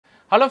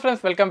Hello friends,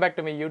 welcome back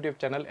to my YouTube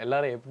channel.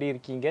 எல்லாரும் எப்படி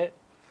இருக்கீங்க?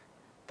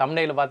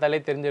 thumbnail பார்த்தாலே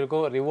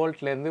தெரிஞ்சிருக்கும்.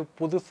 ரிவோல்ட்ல இருந்து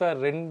புதுசா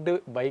ரெண்டு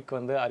பைக்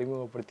வந்து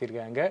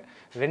அறிமுகப்படுத்தியிருக்காங்க.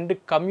 ரெண்டு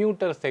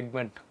கம்யூட்டர்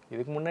செக்மெண்ட்.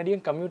 இதுக்கு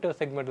முன்னாடியும் கம்யூட்டர்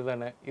செக்மெண்ட்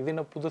தானே. இது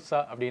என்ன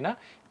புதுசா அப்படினா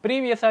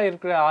ப்ரீவியஸா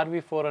இருக்கிற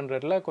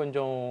RV400ல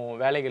கொஞ்சம்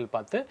வேலைகள்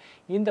பார்த்து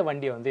இந்த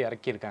வண்டியை வந்து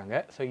இறக்கி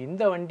இருக்காங்க. சோ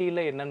இந்த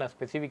வண்டியில என்னென்ன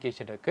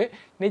ஸ்பெசிஃபிகேஷன் இருக்கு?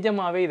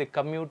 நிஜமாவே இது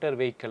கம்யூட்டர்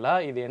வெஹிக்கிளா?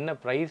 இது என்ன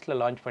பிரைஸ்ல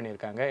லான்ச்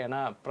பண்ணிருக்காங்க?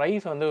 ஏனா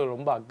பிரைஸ் வந்து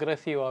ரொம்ப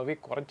அக்ரெசிவாவே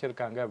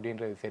குறைச்சிருக்காங்க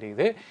அப்படின்றது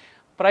தெரியுது.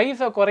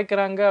 பிரைஸை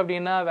குறைக்கிறாங்க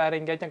அப்படின்னா வேறு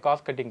எங்கேயாச்சும்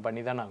காஸ்ட் கட்டிங்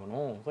பண்ணி தான்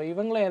ஆகணும். ஸோ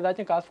இவங்களும்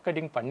ஏதாச்சும் காஸ்ட்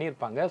கட்டிங்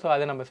பண்ணியிருப்பாங்க. ஸோ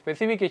அதை நம்ம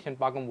ஸ்பெசிஃபிகேஷன்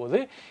பார்க்கும்போது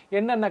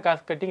என்னென்ன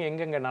காஸ்ட் கட்டிங்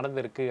எங்கெங்கே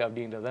நடந்திருக்கு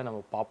அப்படின்றத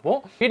நம்ம பார்ப்போம்.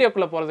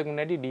 வீடியோக்குள்ளே போகிறதுக்கு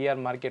முன்னாடி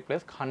டிஆர் மார்க்கெட்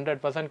பிளேஸ்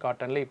 100%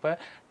 காட்டனில் இப்போ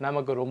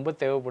நமக்கு ரொம்ப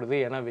தேவைப்படுது.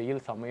 ஏன்னா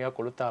வெயில் செம்மையாக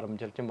கொளுத்த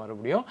ஆரம்பிச்சிருச்சு.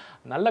 மறுபடியும்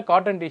நல்ல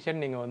காட்டன்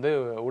டிஷர்ட் நீங்கள் வந்து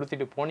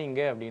உடுத்திட்டு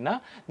போனீங்க அப்படின்னா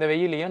இந்த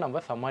வெயிலையும்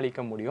நம்ம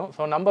சமாளிக்க முடியும்.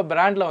 ஸோ நம்ம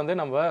பிராண்டில் வந்து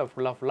நம்ம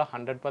ஃபுல்லாக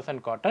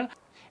 100% காட்டன்.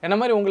 என்ன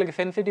மாதிரி உங்களுக்கு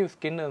சென்சிட்டிவ்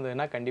ஸ்கின்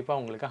இருந்ததுன்னா கண்டிப்பாக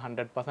உங்களுக்கு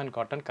 100%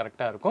 காட்டன்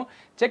கரெக்டாக இருக்கும்.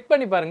 செக்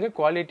பண்ணி பாருங்கள்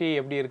குவாலிட்டி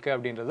எப்படி இருக்குது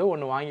அப்படின்றது.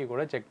 ஒன்று வாங்கி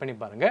கூட செக் பண்ணி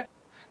பாருங்கள்.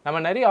 நம்ம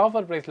நிறைய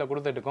ஆஃபர் ப்ரைஸில்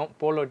கொடுத்துட்ருக்கோம்.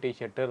 போலோ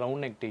டிஷர்ட்டு,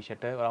 ரவுண்ட் நெக்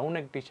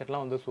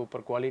டிஷர்ட்லாம் வந்து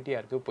சூப்பர் குவாலிட்டியாக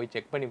இருக்குது. போய்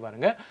செக் பண்ணி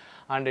பாருங்கள்.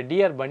 அண்ட்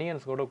டிஆர்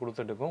பனியன்ஸ் கூட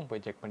கொடுத்துட்ருக்கோம்.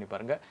 போய் செக் பண்ணி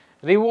பாருங்கள்.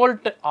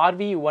 ரிவோல்ட்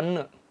RV1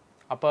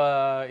 அப்போ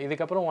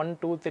இதுக்கப்புறம் 1,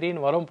 2,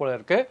 3ன்னு வரும் போல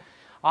இருக்குது.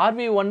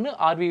 RV1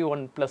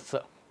 RV1 plus.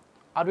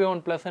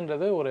 RV1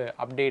 ப்ளஸ்ன்றது ஒரு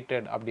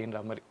அப்டேட்டட் அப்படின்ற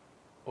மாதிரி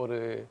ஒரு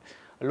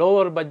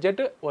லோவர் பட்ஜெட்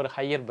ஒரு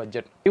ஹையர்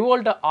பட்ஜெட்.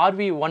 ரிவோல்ட்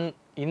RV1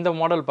 இந்த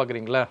மாடல்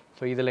பார்க்குறீங்களா?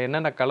 ஸோ இதில்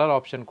என்னென்ன கலர்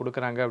ஆப்ஷன்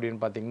கொடுக்குறாங்க அப்படின்னு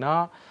பார்த்தீங்கன்னா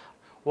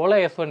ஓலா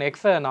S1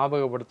 X'ை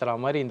ஞாபகப்படுத்துகிற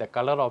மாதிரி இந்த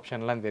கலர்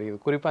ஆப்ஷன்லாம் தெரியுது.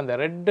 குறிப்பாக அந்த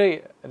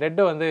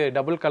ரெட்டு வந்து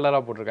டபுள்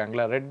கலராக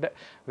போட்டிருக்காங்களா? Red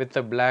with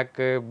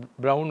block,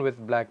 brown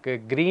with block,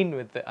 green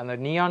with அந்த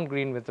நியான்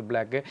க்ரீன் வித்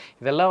பிளாக்கு,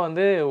 இதெல்லாம்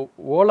வந்து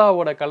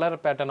ஓலாவோட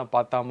கலர் பேட்டர்னை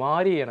பார்த்தா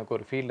மாதிரி எனக்கு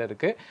ஒரு ஃபீல்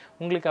இருக்குது.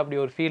 உங்களுக்கு அப்படி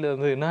ஒரு ஃபீல்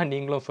இருந்ததுன்னா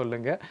நீங்களும்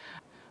சொல்லுங்கள்.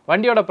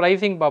 வண்டியோட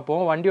ப்ரைஸிங்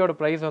பார்ப்போம். வண்டியோட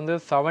ப்ரைஸ் வந்து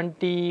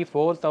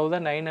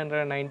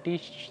 74,990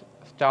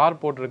 ஸ்டார்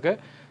போட்டிருக்கு.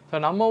 ஸோ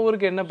நம்ம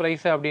ஊருக்கு என்ன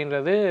ப்ரைஸு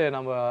அப்படின்றது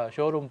நம்ம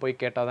ஷோரூம்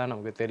போய் கேட்டால் தான்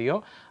நமக்கு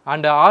தெரியும்.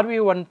 அண்ட்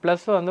RV1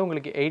 ப்ளஸ் வந்து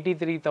உங்களுக்கு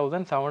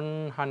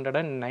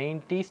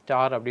 83,790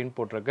 ஸ்டார் அப்படின்னு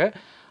போட்டிருக்கு.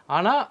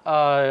 ஆனால்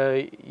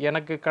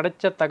எனக்கு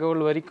கிடைச்ச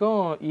தகவல் வரைக்கும்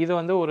இது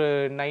வந்து ஒரு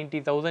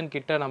 90,000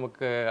 கிட்ட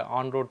நமக்கு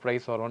ஆன் ரோட்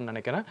ப்ரைஸ் வரும்னு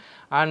நினைக்கிறேன்.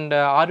 அண்ட்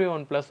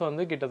RV1 ப்ளஸ்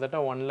வந்து கிட்டத்தட்ட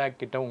 1 lakh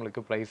கிட்ட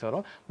உங்களுக்கு ப்ரைஸ்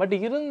வரும். பட்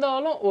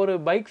இருந்தாலும் ஒரு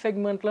பைக்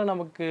செக்மெண்ட்டில்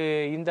நமக்கு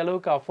இந்த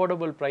அளவுக்கு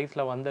அஃபோர்டபுள்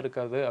ப்ரைஸில்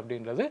வந்திருக்கிறது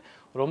அப்படின்றது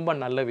ரொம்ப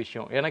நல்ல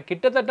விஷயம். ஏன்னா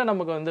கிட்டத்தட்ட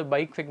நமக்கு வந்து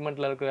பைக்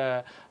செக்மெண்ட்டில் இருக்கிற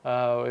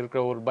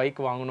ஒரு பைக்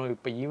வாங்கணும்.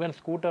 இப்போ ஈவன்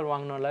ஸ்கூட்டர்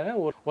வாங்கினால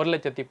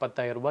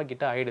 1,10,000 ரூபாய்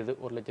கிட்ட ஆயிடுது.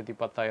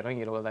 1,10,000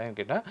 20,000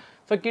 கிட்ட.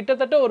 ஸோ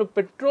கிட்டத்தட்ட ஒரு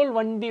பெட்ரோல்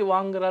வண்டி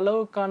வாங்குற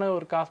அளவுக்கான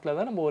ஒரு காஸ்ட்டில்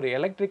தான் நம்ம ஒரு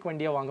எலக்ட்ரிக்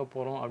வண்டியாக வாங்க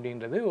போகிறோம்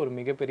அப்படின்றது ஒரு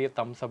மிகப்பெரிய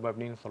தம்ஸ் அப்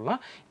அப்படின்னு சொல்லலாம்.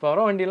 இப்போ வர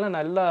வண்டியெல்லாம்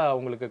நல்லா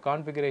உங்களுக்கு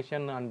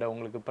கான்ஃபிகரேஷன் அண்ட்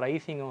உங்களுக்கு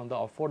ப்ரைஸிங்கும் வந்து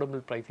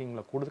அஃபோர்டபுள்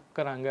ப்ரைஸிங்கில்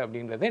கொடுக்குறாங்க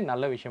அப்படின்றதே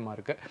நல்ல விஷயமா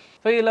இருக்குது.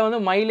 ஸோ இதில் வந்து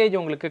மைலேஜ்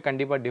உங்களுக்கு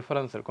கண்டிப்பாக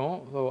டிஃப்ரென்ஸ் இருக்கும்.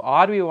 ஸோ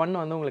RV1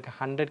 வந்து உங்களுக்கு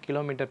 100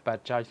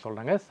 km/h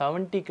சொல்கிறாங்க.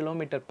 70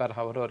 km/h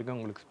வரைக்கும்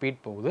உங்களுக்கு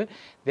ஸ்பீட் போகுது.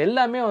 இது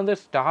எல்லாமே வந்து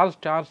ஸ்டார்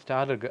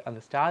இருக்குது. அந்த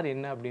ஸ்டார்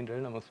என்ன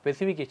அப்படின்றது நம்ம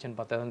ஸ்பெசிஃபிகேஷன்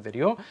பார்த்தா தான்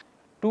தெரியும்.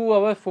 2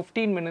 hours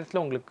 15 minutes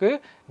உங்களுக்கு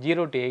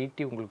 0 to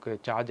 80 உங்களுக்கு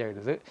சார்ஜ்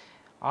ஆகிடுது.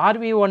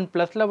 RV1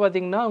 ப்ளஸில்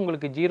பார்த்தீங்கன்னா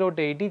உங்களுக்கு 0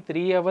 to 80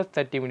 3 hours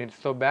 30 minutes.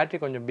 So battery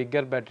கொஞ்சம்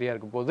பிக்கர் பேட்டரியாக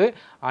இருக்க போகுது.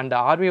 அண்ட்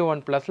RV1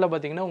 ப்ளஸில்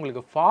பார்த்தீங்கன்னா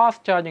உங்களுக்கு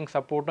ஃபாஸ்ட் சார்ஜிங்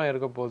சப்போர்ட்டும்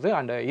இருக்க போகுது.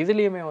 அண்ட்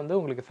இதுலேயுமே வந்து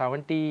உங்களுக்கு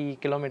 70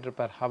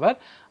 km/h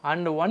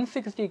அண்ட்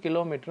 160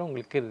 km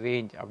உங்களுக்கு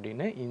ரேஞ்ச்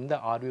அப்படின்னு இந்த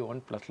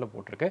RV1 ப்ளஸில்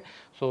போட்டிருக்கு.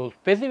 ஸோ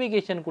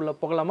ஸ்பெசிஃபிகேஷனுக்குள்ளே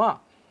போகலாமா?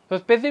 ஸோ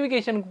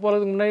ஸ்பெசிஃபிகேஷனுக்கு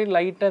போகிறதுக்கு முன்னாடி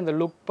லைட்டாக இந்த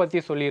லுக் பற்றி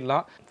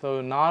சொல்லிடலாம். ஸோ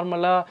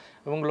நார்மலாக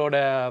இவங்களோட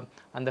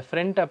அந்த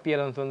ஃப்ரண்ட்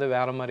அப்பியரன்ஸ் வந்து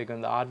வேறு மாதிரி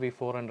இருக்கும். இந்த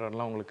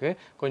RV400லாம் உங்களுக்கு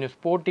கொஞ்சம்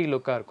ஸ்போர்ட்டி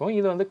லுக்காக இருக்கும்.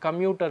 இது வந்து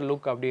கம்யூட்டர்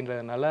லுக்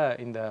அப்படின்றதுனால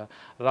இந்த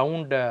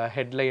ரவுண்ட்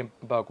ஹெட்லையும்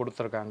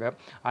கொடுத்துருக்காங்க.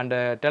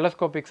 அண்டு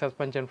டெலஸ்கோபிக்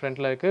சஸ்பென்ஷன்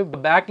ஃப்ரண்ட்டில்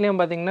இருக்குது.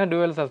 பேக்லேயும் பார்த்தீங்கன்னா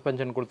டுவல்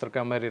சஸ்பென்ஷன்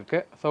கொடுத்துருக்க மாதிரி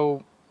இருக்குது. ஸோ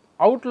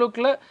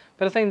அவுட்லுக்கில்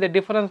பெருசாக இந்த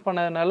டிஃப்ரென்ஸ்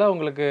பண்ணதுனால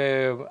உங்களுக்கு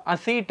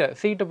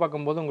சீட்டு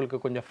பார்க்கும்போது உங்களுக்கு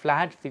கொஞ்சம்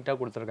ஃப்ளாட் சீட்டாக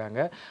கொடுத்துருக்காங்க.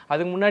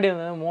 அதுக்கு முன்னாடி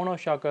வந்து மோனோ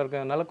ஷாக்காக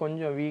இருக்கிறதுனால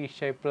கொஞ்சம் வி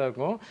ஷேப்பில்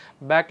இருக்கும்.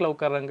 பேக்கில்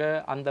உட்கார்றவங்க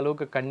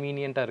அந்தளவுக்கு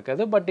கன்வீனியண்ட்டாக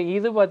இருக்காது. பட்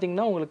இது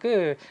பார்த்திங்கன்னா உங்களுக்கு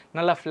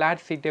நல்லா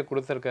ஃப்ளாட் சீட்டே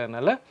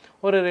கொடுத்துருக்கிறதுனால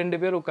ஒரு 2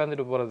 பேர்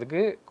உட்காந்துட்டு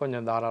போகிறதுக்கு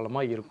கொஞ்சம்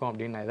தாராளமாக இருக்கும்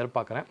அப்படின்னு நான்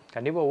எதிர்பார்க்குறேன்.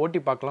 கண்டிப்பாக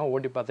ஓட்டி பார்க்கலாம்.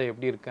 ஓட்டி பார்த்தா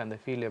எப்படி இருக்குது, அந்த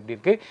ஃபீல் எப்படி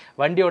இருக்குது,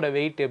 வண்டியோட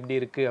வெயிட் எப்படி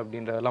இருக்குது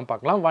அப்படின்றதெல்லாம்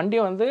பார்க்கலாம். வண்டி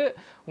வந்து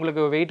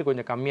உங்களுக்கு வெயிட்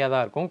கொஞ்சம் கம்மியாக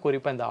தான் இருக்கும்.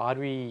 குறிப்பாக இந்த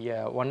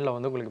RV1ல்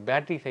வந்து உங்களுக்கு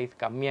பேட்டரி சைஸ்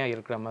கம்மியாக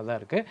இருக்கிற மாதிரி தான்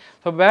இருக்குது.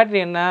 ஸோ பேட்டரி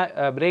என்ன,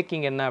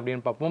 பிரேக்கிங் என்ன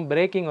அப்படின்னு பார்ப்போம்.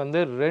 பிரேக்கிங் வந்து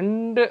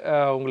 2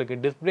 உங்களுக்கு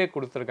டிஸ்க் பிரேக்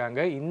கொடுத்துருக்காங்க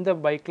இந்த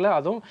பைக்கில்.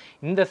 அதுவும்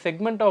இந்த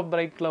செக்மெண்ட் ஆஃப்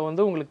பைக்கில்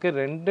வந்து உங்களுக்கு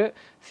 2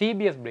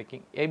 CBS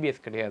பிரேக்கிங், ABS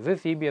கிடையாது,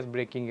 CBS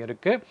பிரேக்கிங்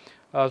இருக்குது.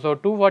 ஸோ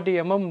 240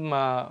 mm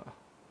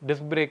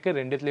டிஸ்க் பிரேக்கு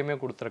 2த்துலேயுமே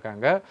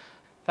கொடுத்துருக்காங்க.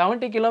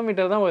 70 km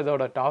தான்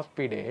இதோட டாப்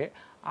ஸ்பீடு.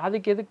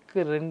 அதுக்கு எதுக்கு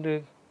 2?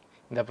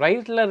 இந்த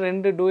ப்ரைஸில்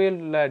 2 டூயல்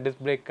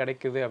டிஸ்க் பிரேக்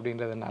கிடைக்குது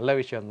அப்படின்றது நல்ல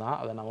விஷயம் தான்,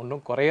 அதை நான்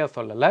ஒன்றும் குறைய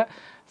சொல்லலை.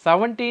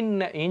 17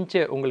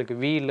 இன்ச்சு உங்களுக்கு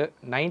வீலு,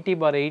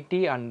 90/80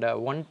 அண்ட்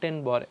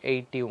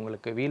 110/80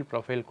 உங்களுக்கு வீல்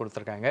ப்ரொஃபைல்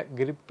கொடுத்துருக்காங்க.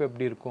 கிரிப்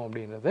எப்படி இருக்கும்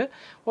அப்படின்றது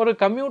ஒரு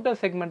கம்யூட்டர்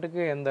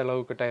செக்மெண்ட்டுக்கு எந்த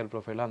அளவுக்கு டயர்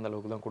ப்ரொஃபைலோ அந்த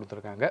அளவுக்கு தான்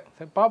கொடுத்துருக்காங்க.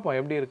 சரி பார்ப்போம்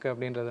எப்படி இருக்குது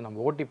அப்படின்றத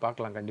நம்ம ஓட்டி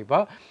பார்க்கலாம்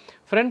கண்டிப்பாக.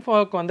 ஃப்ரண்ட்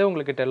ஃபார்க் வந்து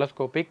உங்களுக்கு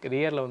டெலஸ்கோபிக்,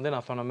 ரியரில் வந்து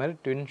நான் சொன்ன மாதிரி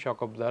ட்வின்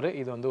ஷாக் அப்சார்,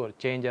 இது வந்து ஒரு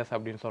சேஞ்சஸ்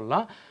அப்படின்னு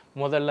சொல்லலாம்.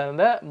 முதல்ல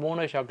இருந்த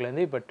மோனோ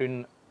ஷாக்லேருந்து இப்போ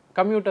ட்வின்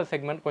கம்யூட்டர்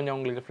செக்மெண்ட், கொஞ்சம்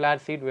உங்களுக்கு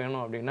ஃப்ளாட் சீட்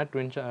வேணும் அப்படின்னா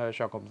ட்வின்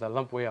ஷாக் அப்சார்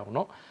தான் போய்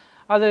ஆகணும்.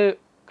 அது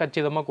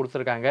கச்சிதமாக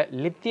கொடுத்துருக்காங்க.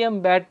 லித்தியம்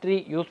பேட்டரி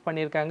யூஸ்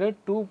பண்ணியிருக்காங்க.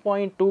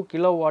 2.2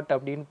 கிலோவாட்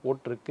அப்படின்னு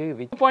போட்டிருக்கு.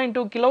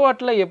 2.2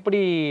 கிலோவாட்டில்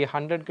எப்படி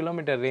 100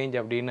 கிலோமீட்டர் ரேஞ்ச்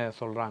அப்படின்னு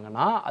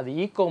சொல்கிறாங்கன்னா, அது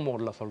ஈகோ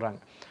மோடில் சொல்கிறாங்க.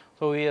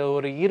 ஸோ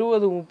ஒரு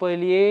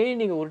 20-30லேயே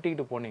நீங்கள்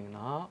உருட்டிக்கிட்டு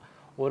போனீங்கன்னா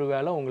ஒரு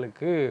வேளை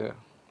உங்களுக்கு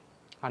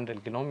 100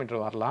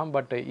 கிலோமீட்டர் வரலாம்.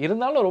 பட்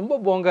இருந்தாலும் ரொம்ப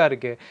போங்காக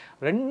இருக்குது.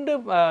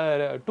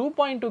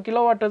 2.2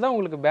 கிலோவாட்டு தான்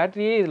உங்களுக்கு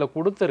பேட்டரியே இதில்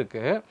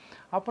கொடுத்துருக்கு.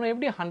 அப்புறம்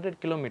எப்படி 100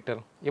 கிலோமீட்டர்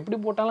எப்படி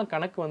போட்டாலும்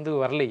கணக்கு வந்து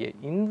வரலையே.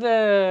 இந்த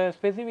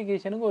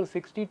ஸ்பெசிஃபிகேஷனுக்கு ஒரு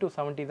 60 to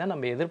 70 தான்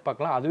நம்ம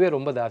எதிர்பார்க்கலாம், அதுவே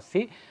ரொம்ப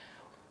ஜாஸ்தி.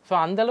 ஸோ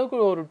அந்தளவுக்கு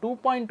ஒரு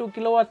 2.2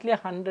 கிலோவாட்லேயே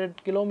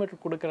 100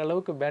 கிலோமீட்டர் கொடுக்குற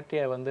அளவுக்கு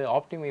பேட்டரியை வந்து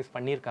ஆப்டிமைஸ்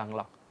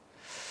பண்ணியிருக்காங்களா?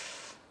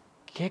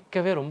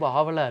 கேட்கவே ரொம்ப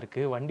ஆவலாக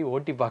இருக்குது. வண்டி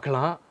ஓட்டி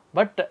பார்க்கலாம்.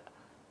 பட்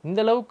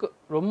இந்தளவுக்கு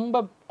ரொம்ப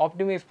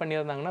ஆப்டிமைஸ்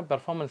பண்ணியிருந்தாங்கன்னா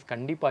பெர்ஃபார்மன்ஸ்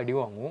கண்டிப்பாக அடி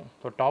வாங்கும்.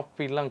 ஸோ டாப்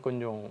ஸ்பீட்லாம்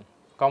கொஞ்சம்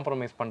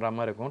காம்ப்ரமைஸ் பண்ணுற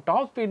மாதிரி இருக்கும்.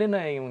 டாப் ஸ்பீடுன்னு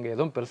இவங்க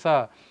எதுவும்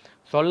பெருசாக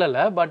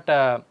சொல்லலை. பட்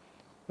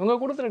இவங்க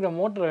கொடுத்துருக்க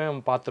மோட்டரை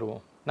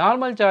பார்த்துருவோம்.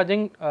 நார்மல்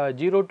சார்ஜிங்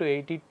 0 to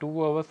 80 2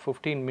 hours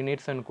 15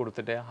 minutesன்னு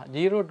கொடுத்துட்டு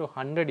 0 to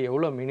 100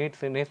 எவ்வளோ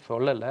மினிட்ஸுன்னே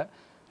சொல்லலை.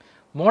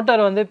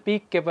 மோட்டார் வந்து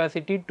பீக்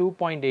கெப்பாசிட்டி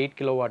 2.8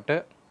 கிலோவாட்டு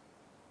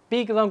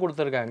பீக் தான்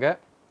கொடுத்துருக்காங்க.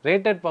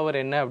 ரேட்டட் பவர்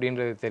என்ன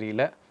அப்படின்றது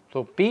தெரியல. ஸோ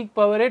பீக்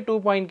பவரே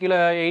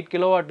 2.8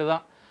 கிலோவாட்டு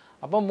தான்.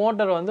 அப்போ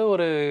மோட்டர் வந்து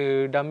ஒரு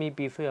டம்மி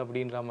பீஸு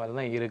அப்படின்ற மாதிரி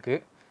தான்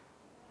இருக்குது.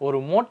 ஒரு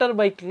மோட்டார்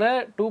பைக்கில்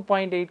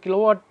 2.8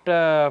 கிலோவாட்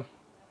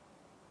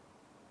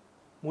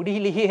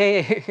முடியலையே.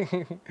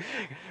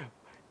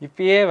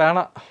 இப்பயே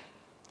வேணாம்,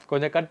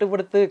 கொஞ்சம்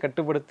கட்டுப்படுத்து.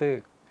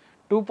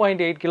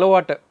 2.8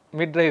 கிலோவாட்டு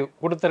மிட் டிரைவ்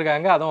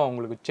கொடுத்துருக்காங்க. அதுவும்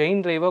அவங்களுக்கு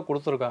செயின் டிரைவாக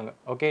கொடுத்துருக்காங்க.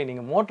 ஓகே,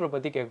 நீங்கள் மோட்டரை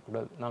பற்றி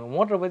கேட்கக்கூடாது. நாங்கள்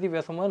மோட்டரை பற்றி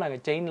பேசும்போது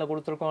நாங்கள் செயினில்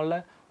கொடுத்துருக்கோம்ல.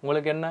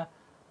 உங்களுக்கு என்ன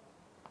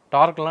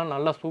டார்க்லாம்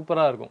நல்லா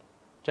சூப்பராக இருக்கும்,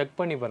 செக்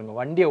பண்ணி பாருங்கள்.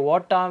 வண்டியை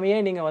ஓட்டாமையே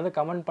நீங்கள் வந்து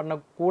கமெண்ட்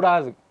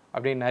பண்ணக்கூடாது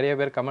அப்படின்னு நிறைய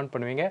பேர் கமெண்ட்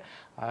பண்ணுவீங்க.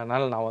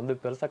 அதனால் நான் வந்து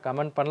பெருசாக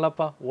கமெண்ட்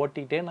பண்ணலப்பா,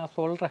 ஓட்டிகிட்டே நான்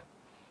சொல்கிறேன்.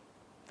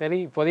 சரி,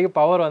 இப்போதைக்கு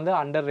பவர் வந்து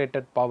அண்டர்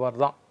ரேட்டட்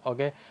பவர் தான்.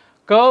 Okay,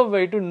 curve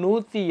weight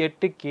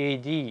 108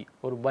 KG.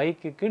 ஒரு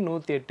பைக்குக்கு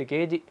 108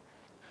 கேஜி.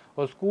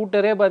 ஒரு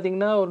ஸ்கூட்டரே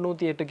பார்த்தீங்கன்னா ஒரு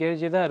 108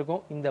 கேஜி தான்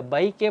இருக்கும். இந்த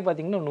பைக்கே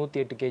பார்த்தீங்கன்னா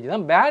 108 கேஜி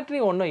தான். பேட்ரி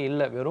ஒன்றும்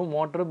இல்லை, வெறும்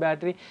மோட்ரு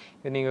பேட்ரி.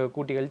 இது நீங்கள்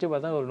கூட்டி கழித்து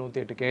பார்த்தா ஒரு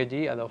 108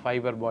 கேஜி. அதை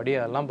ஃபைபர் பாடி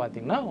அதெல்லாம்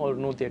பார்த்தீங்கன்னா ஒரு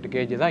 108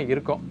 கேஜி தான்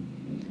இருக்கும்.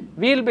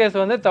 வீல்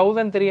பேஸ் வந்து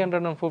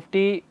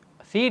 1350.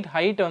 சீட்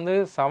ஹைட் வந்து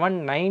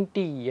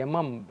 790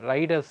 mm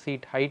rider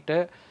seat height.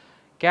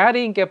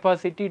 Carrying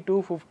capacity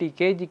 250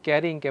 KG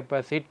carrying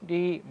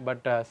capacity.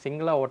 But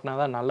சிங்கிளாக ஓட்டினா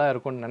தான் நல்லா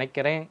இருக்கும்னு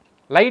நினைக்கிறேன்.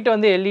 லைட்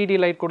வந்து எல்இடி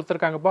லைட்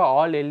கொடுத்துருக்காங்கப்பா,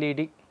 ஆல்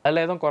எல்இடி.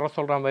 அதில் எதுவும் குறை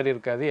சொல்கிற மாதிரி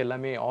இருக்காது,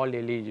 எல்லாமே all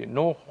LED,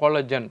 no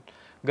halogen.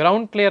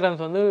 Ground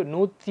clearance வந்து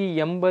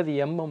 180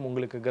 mm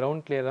உங்களுக்கு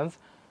கிரவுண்ட் கிளியரன்ஸ்.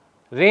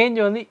 ரேஞ்ச்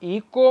வந்து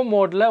ஈகோ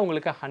மோடில்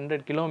உங்களுக்கு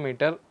 100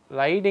 கிலோமீட்டர்.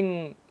 ரைடிங்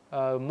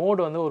மோடு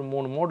வந்து ஒரு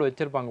 3 மோடு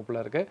வச்சுருப்பாங்க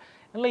போல இருக்குது.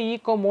 இல்லை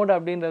ஈகோ மோடு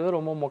அப்படின்றது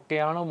ரொம்ப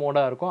மொக்கையான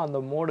மோடாக இருக்கும். அந்த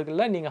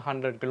மோடுகளில் நீங்கள்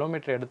 100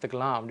 கிலோமீட்டர்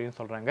எடுத்துக்கலாம் அப்படின்னு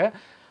சொல்கிறாங்க.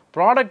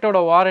 ப்ராடக்டோட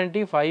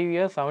வாரண்ட்டி 5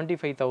 years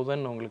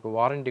 75,000 உங்களுக்கு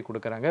வாரண்ட்டி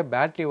கொடுக்குறாங்க.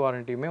 பேட்ரி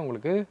வாரண்ட்டியுமே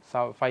உங்களுக்கு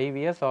 5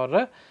 years R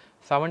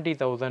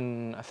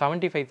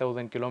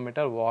 75,000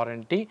 kilometre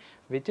warranty,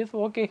 which is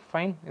okay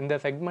fine. இந்த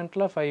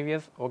செக்மெண்ட்டில் 5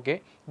 years ஓகே.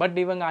 பட்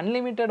இவங்க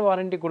அன்லிமிட்டெட்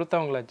வாரண்ட்டி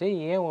கொடுத்தவங்களாச்சு,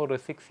 ஏன் ஒரு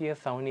 6 years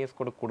 7 years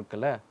கூட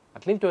கொடுக்கல?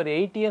 அட்லீஸ்ட் ஒரு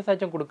 8 years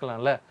ஆச்சும்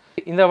கொடுக்கலாம்ல.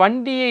 இந்த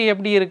வண்டி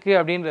எப்படி இருக்குது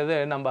அப்படின்றது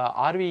நம்ம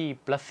ஆர்வி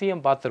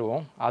ப்ளஸ்ஸையும்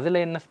பார்த்துருவோம்.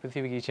 அதில் என்ன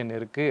ஸ்பெசிஃபிகேஷன்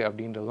இருக்குது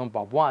அப்படின்றதும்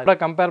பார்ப்போம்.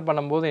 அதில் கம்பேர்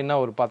பண்ணும்போது என்ன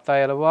ஒரு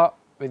 10,000 ரூபா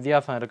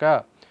வித்தியாசம் இருக்கா?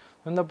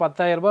 இந்த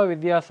 10,000 ரூபா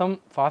வித்தியாசம்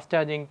ஃபாஸ்ட்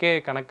சார்ஜிங்க்கே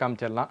கணக்கு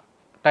காமிச்சிடலாம்.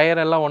 டயர்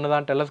எல்லாம் ஒன்று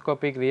தான்,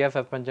 டெலஸ்கோபிக் ரியர்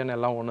சஸ்பென்ஷன்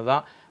எல்லாம் ஒன்று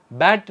தான்.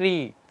 பேட்ரி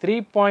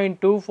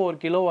 3.24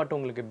 கிலோவாட்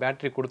உங்களுக்கு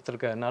பேட்ரி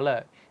கொடுத்துருக்கிறதுனால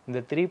இந்த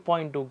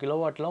 3.2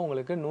 கிலோவாட்டில்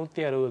உங்களுக்கு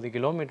 160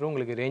 கிலோமீட்டர்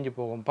உங்களுக்கு ரேஞ்சு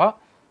போகும்ப்பா,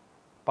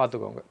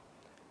 பார்த்துக்கோங்க.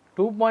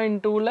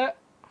 2.2ல்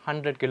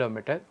 100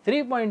 கிலோமீட்டர்,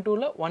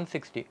 3.2ல்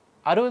 160,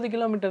 60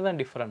 கிலோமீட்டர்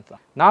தான் டிஃப்ரென்ஸ்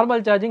தான்.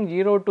 நார்மல் சார்ஜிங்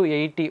 0 to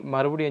 80,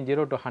 மறுபடியும்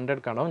 0 to 100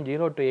 காணும்.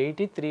 0 to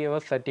 80 3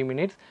 hours 30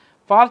 minutes.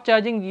 Fast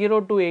charging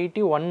 0 to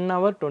 80 1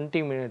 hour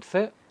 20 minutes.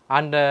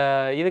 And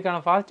இதுக்கான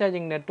ஃபாஸ்ட்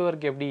சார்ஜிங்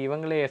நெட்வொர்க் எப்படி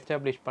இவங்களே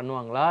எஸ்டாப்ளிஷ்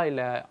பண்ணுவாங்களா,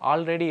 இல்லை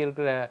ஆல்ரெடி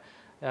இருக்கிற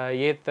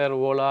ஏத்தர்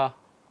ஓலா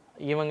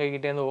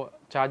இவங்ககிட்டேருந்து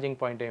சார்ஜிங்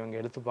பாயிண்ட்டை இவங்க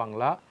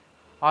எடுத்துப்பாங்களா?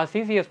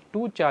 சிசிஎஸ்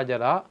 2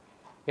 சார்ஜரா,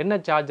 என்ன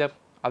சார்ஜர்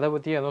அதை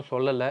பற்றியும் எதுவும்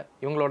சொல்லலை.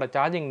 இவங்களோட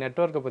சார்ஜிங்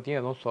நெட்வொர்க்கை பற்றியும்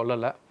எதுவும்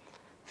சொல்லலை.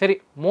 சரி,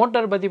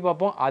 மோட்டார் பற்றி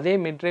பார்ப்போம். அதே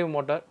மிட் டிரைவ்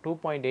மோட்டார்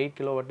 2.8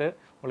 கிலோவாட்டு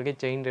உங்களுக்கு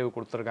செயின் டிரைவ்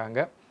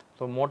கொடுத்துருக்காங்க.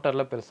 ஸோ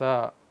மோட்டரில்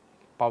பெருசாக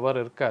பவர்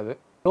இருக்காது,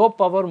 லோ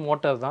பவர்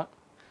மோட்டார் தான்.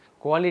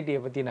 குவாலிட்டியை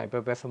பற்றி நான்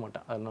இப்போ பேச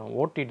மாட்டேன், அதை நான்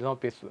ஓட்டிட்டு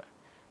தான் பேசுவேன்.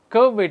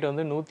 கர்வ் வெயிட்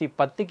வந்து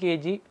 110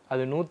 கேஜி,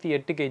 அது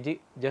 108 கேஜி,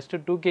 ஜஸ்ட்டு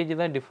 2 கேஜி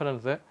தான்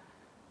டிஃப்ரென்ஸு.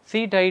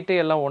 சீட் ஹைட்டு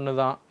எல்லாம் ஒன்று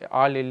தான்,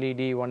 all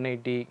LED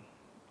 180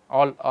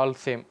 all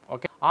same.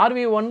 Okay,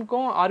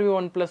 RV1க்கும்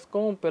RV1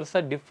 ப்ளஸ்க்கும்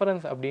பெருசாக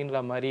டிஃப்ரென்ஸ்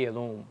அப்படின்ற மாதிரி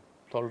எதுவும்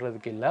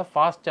சொல்கிறதுக்கு இல்லை.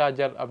 ஃபாஸ்ட்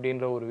சார்ஜர்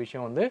அப்படின்ற ஒரு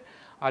விஷயம் வந்து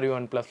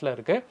RV1 ப்ளஸில்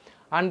இருக்குது.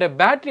 அண்டு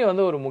பேட்ரி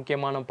வந்து ஒரு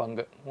முக்கியமான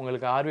பங்கு.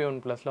 உங்களுக்கு RV1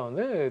 ப்ளஸில்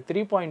வந்து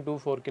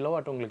 3.24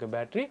 கிலோவாட் உங்களுக்கு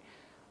பேட்ரி,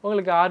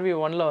 உங்களுக்கு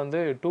RV1ல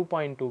வந்து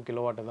 2.2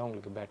 கிலோவாட் தான்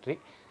உங்களுக்கு battery.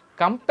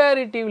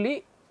 Comparatively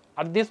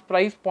at this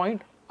price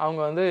point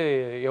அவங்க வந்து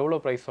எவ்வளோ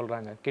ப்ரைஸ்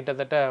சொல்கிறாங்க,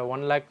 கிட்டத்தட்ட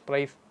 1 lakh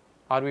ப்ரைஸ்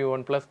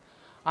RV1 ப்ளஸ்.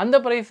 அந்த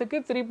ப்ரைஸுக்கு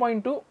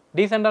 3.2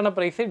 டீசெண்டான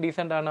ப்ரைஸு,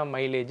 டீசெண்டான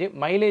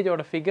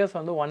மைலேஜோட ஃபிகர்ஸ்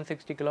வந்து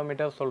 160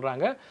 கிலோமீட்டர்ஸ்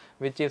சொல்கிறாங்க,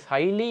 விச் இஸ்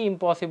ஹைலி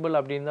இம்பாசிபிள்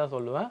அப்படின்னு தான்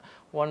சொல்லுவேன்.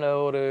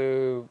 ஒரு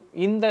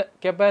இந்த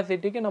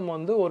கெப்பாசிட்டிக்கு நம்ம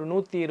வந்து ஒரு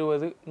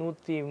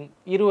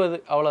 120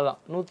 அவ்வளோதான்,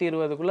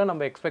 120க்குள்ளே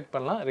நம்ம எக்ஸ்பெக்ட்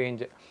பண்ணலாம்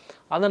ரேஞ்சு.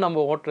 அதை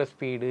நம்ம ஓட்டுற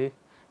ஸ்பீடு,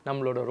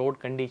 நம்மளோட ரோட்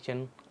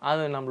கண்டிஷன்,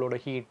 அது நம்மளோட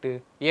ஹீட்டு,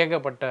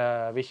 ஏகப்பட்ட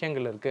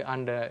விஷயங்கள் இருக்குது.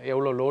 அண்டு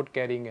எவ்வளோ லோட்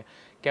கேரிங்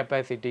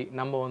கெப்பாசிட்டி,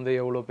 நம்ம வந்து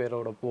எவ்வளோ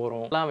பேரோட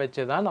போகிறோம் எல்லாம்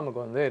வச்சு தான் நமக்கு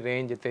வந்து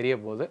ரேஞ்சு தெரிய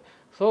போகுது.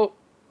 ஸோ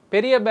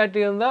பெரிய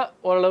பேட்ரி இருந்தால்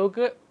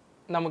ஓரளவுக்கு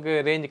நமக்கு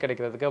ரேஞ்சு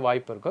கிடைக்கிறதுக்கு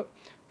வாய்ப்பு இருக்குது.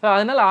 ஸோ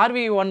அதனால்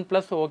RV1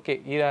 ப்ளஸ் ஓகே,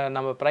 இதை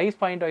நம்ம ப்ரைஸ்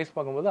பாயிண்ட் வைஸ்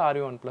பார்க்கும்போது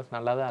RV1 ப்ளஸ்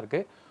நல்லா தான்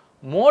இருக்குது.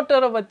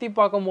 மோட்டரை பற்றி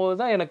பார்க்கும்போது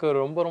தான் எனக்கு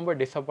ரொம்ப ரொம்ப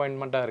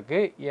டிசப்பாயின்மெண்ட்டாக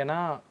இருக்குது. ஏன்னா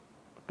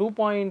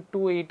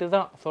 2.28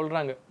 தான்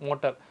சொல்கிறாங்க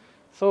மோட்டர்.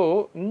 ஸோ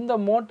இந்த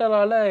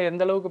மோட்டரால்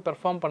எந்தளவுக்கு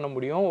பெர்ஃபார்ம் பண்ண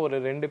முடியும், ஒரு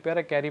 2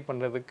 பேரை கேரி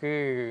பண்ணுறதுக்கு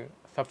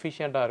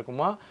சஃபிஷியண்ட்டாக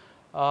இருக்குமா,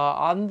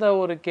 அந்த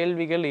ஒரு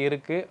கேள்விகள்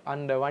இருக்குது.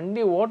 அந்த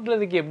வண்டி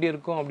ஓட்டுறதுக்கு எப்படி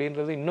இருக்கும்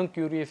அப்படின்றது இன்னும்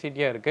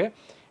க்யூரியாசிட்டியாக இருக்குது.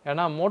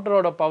 ஏன்னா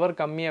மோட்டரோட பவர்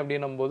கம்மி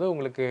அப்படின்னும் போது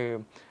உங்களுக்கு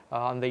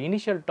அந்த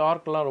இனிஷியல்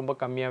டார்க்லாம் ரொம்ப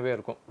கம்மியாகவே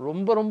இருக்கும்,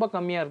 ரொம்ப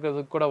கம்மியாக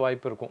இருக்கிறதுக்கு கூட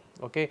வாய்ப்பு இருக்கும்.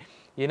 ஓகே,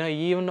 ஏன்னா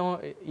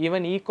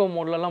ஈவன் ஈகோ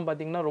மோட்லலாம்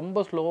பார்த்திங்கன்னா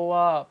ரொம்ப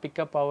ஸ்லோவாக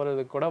பிக்கப்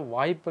ஆகிறதுக்கு கூட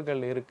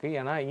வாய்ப்புகள் இருக்குது.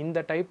 ஏன்னா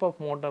இந்த டைப் ஆஃப்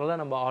மோட்டரில்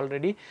நம்ம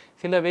ஆல்ரெடி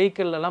சில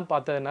வெஹிக்கிள்லாம்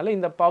பார்த்ததுனால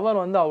இந்த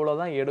பவர் வந்து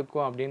அவ்வளோதான்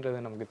எடுக்கும்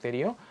அப்படின்றது நமக்கு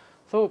தெரியும்.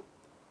 ஸோ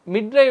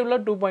மிட்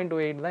டிரைவில்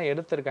 2.28 தான்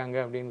எடுத்திருக்காங்க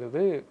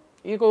அப்படின்றது,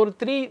 இதுக்கு ஒரு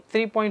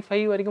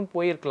 3.5 வரைக்கும்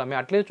போயிருக்கலாமே,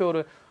 அட்லீஸ்ட்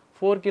ஒரு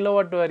 4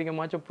 கிலோவாட்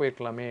வரைக்குமாச்சும்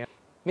போயிருக்கலாமே.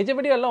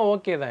 மிச்சபடி எல்லாம்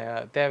ஓகே தான்,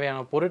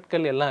 தேவையான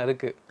பொருட்கள் எல்லாம்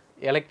இருக்குது,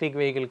 எலக்ட்ரிக்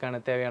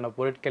வெஹிக்கிளுக்கான தேவையான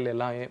பொருட்கள்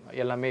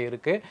எல்லாமே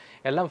இருக்குது.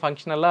 எல்லாம்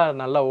ஃபங்க்ஷனலாக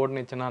நல்லா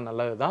ஓடுனுச்சுன்னா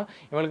நல்லது தான்.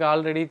 இவங்களுக்கு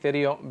ஆல்ரெடி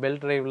தெரியும்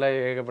பெல்ட் டிரைவில்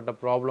ஏகப்பட்ட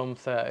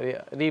ப்ராப்ளம்ஸை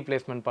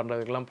ரீப்ளேஸ்மெண்ட்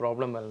பண்ணுறதுக்கெலாம்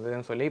ப்ராப்ளம்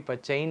இருந்ததுன்னு சொல்லி இப்போ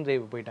செயின்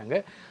டிரைவ் போயிட்டாங்க.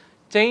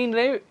 செயின்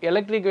டிரைவ்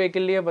எலக்ட்ரிக்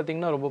வெஹிக்கிள்லேயே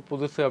பார்த்திங்கன்னா ரொம்ப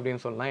புதுசு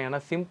அப்படின்னு சொல்லலாம். ஏன்னா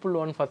simple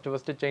one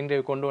first chain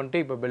drive கொண்டு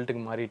வந்துட்டு இப்போ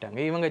பெல்ட்டுக்கு மாறிட்டாங்க.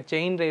 இவங்க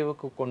செயின்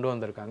டிரைவுக்கு கொண்டு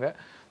வந்திருக்காங்க.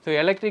 ஸோ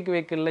எலக்ட்ரிக்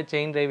வெஹிக்கிளில்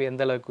செயின் டிரைவ்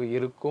எந்த அளவுக்கு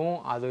இருக்கும்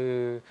அது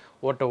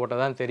ஓட்ட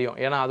தான் தெரியும்.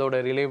 ஏன்னா அதோட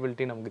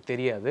ரிலையபிலிட்டி நமக்கு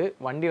தெரியாது.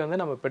 வண்டி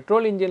வந்து நம்ம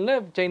பெட்ரோல் இன்ஜினில்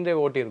செயின்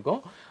டிரைவ்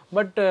ஓட்டியிருக்கோம்,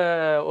 பட்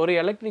ஒரு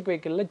எலக்ட்ரிக்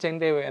வெஹிக்கிளில் செயின்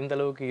டிரைவ் எந்த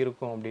அளவுக்கு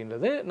இருக்கும்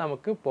அப்படின்றது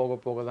நமக்கு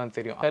போக தான்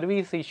தெரியும்.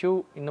 சர்வீஸ் இஷ்யூ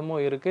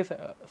இன்னமும்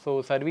இருக்குது. ஸோ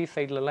சர்வீஸ்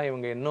சைட்லலாம்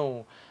இவங்க இன்னும்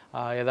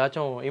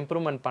ஏதாச்சும்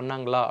இம்ப்ரூவ்மெண்ட்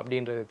பண்ணாங்களா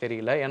அப்படின்றது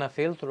தெரியல. ஏன்னா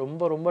சேல்ஸ்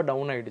ரொம்ப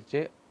டவுன்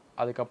ஆகிடுச்சு.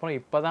 அதுக்கப்புறம்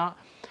இப்போ தான்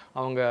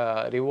அவங்க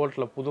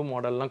ரிவோல்ட்டில் புது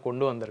மாடல்லாம்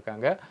கொண்டு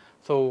வந்திருக்காங்க.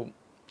 ஸோ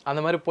அந்த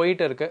மாதிரி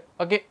போயிட்டு இருக்குது.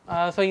 ஓகே,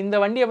 ஸோ இந்த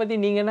வண்டியை பற்றி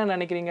நீங்கள் என்ன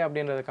நினைக்கிறீங்க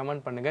அப்படின்றத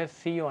கமெண்ட் பண்ணுங்கள்.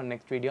 See you on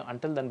next video.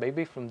 Until then,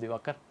 bye from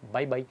Divakar.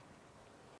 Bye.